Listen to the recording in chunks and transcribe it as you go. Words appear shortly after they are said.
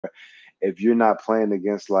if you're not playing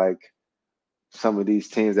against like some of these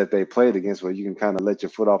teams that they played against where you can kind of let your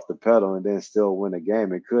foot off the pedal and then still win a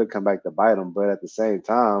game. It could come back to bite them, but at the same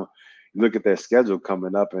time, you look at their schedule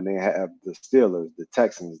coming up and they have the Steelers, the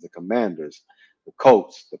Texans, the Commanders, the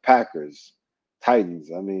Colts, the Packers, Titans.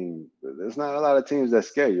 I mean, there's not a lot of teams that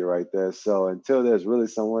scare you right there. So until there's really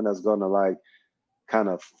someone that's going to like kind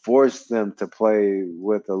of force them to play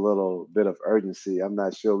with a little bit of urgency, I'm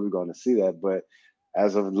not sure we're going to see that. But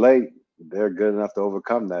as of late, they're good enough to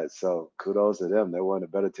overcome that. So kudos to them. They're one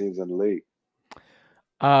of the better teams in the league.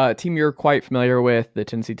 Team you're quite familiar with, the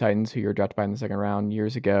Tennessee Titans, who you were drafted by in the second round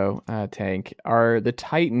years ago, Tank. Are the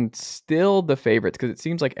Titans still the favorites? Because it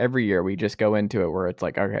seems like every year we just go into it where it's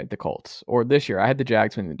like, okay, the Colts. Or this year, I had the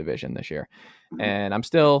Jags win the division this year. Mhm. And I'm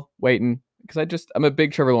still waiting because I'm a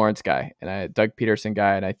big Trevor Lawrence guy and a Doug Peterson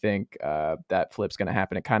guy. And I think that flip's going to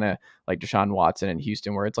happen. It kind of like Deshaun Watson in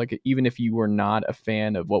Houston, where it's like, even if you were not a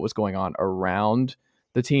fan of what was going on around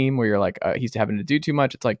the team, where you're like, he's having to do too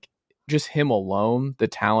much, it's like, just him alone, the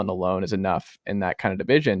talent alone is enough in that kind of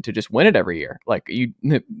division to just win it every year. Like you,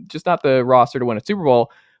 just not the roster to win a Super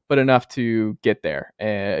Bowl, but enough to get there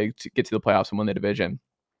and to get to the playoffs and win the division.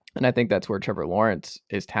 And I think that's where Trevor Lawrence,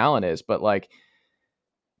 his talent is. But like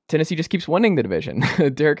Tennessee just keeps winning the division.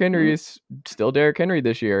 Derrick Henry Mhm. is still Derrick Henry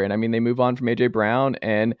this year. And I mean, they move on from AJ Brown,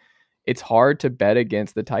 and it's hard to bet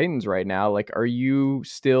against the Titans right now. Like, are you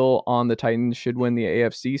still on the Titans should win the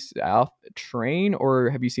AFC South train, or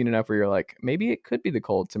have you seen enough where you're like, maybe it could be the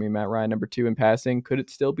Colts? I mean, Matt Ryan, number 2 in passing. Could it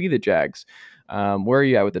still be the Jags? Where are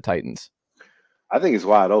you at with the Titans? I think it's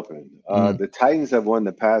wide open. Mm. The Titans have won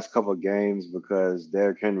the past couple of games because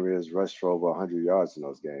Derrick Henry has rushed for over 100 yards in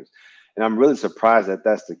those games. And I'm really surprised that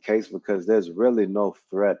that's the case because there's really no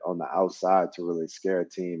threat on the outside to really scare a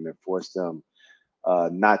team and force them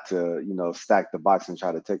not to, stack the box and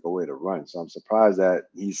try to take away the run. So I'm surprised that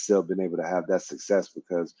he's still been able to have that success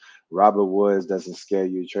because Robert Woods doesn't scare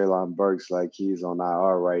you. Traylon Burks, like he's on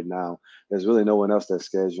IR right now. There's really no one else that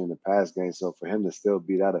scares you in the pass game. So for him to still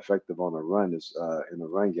be that effective on the run is in the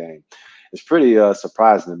run game, it's pretty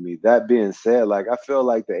surprising to me. That being said, like I feel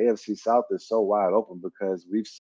like the AFC South is so wide open because we've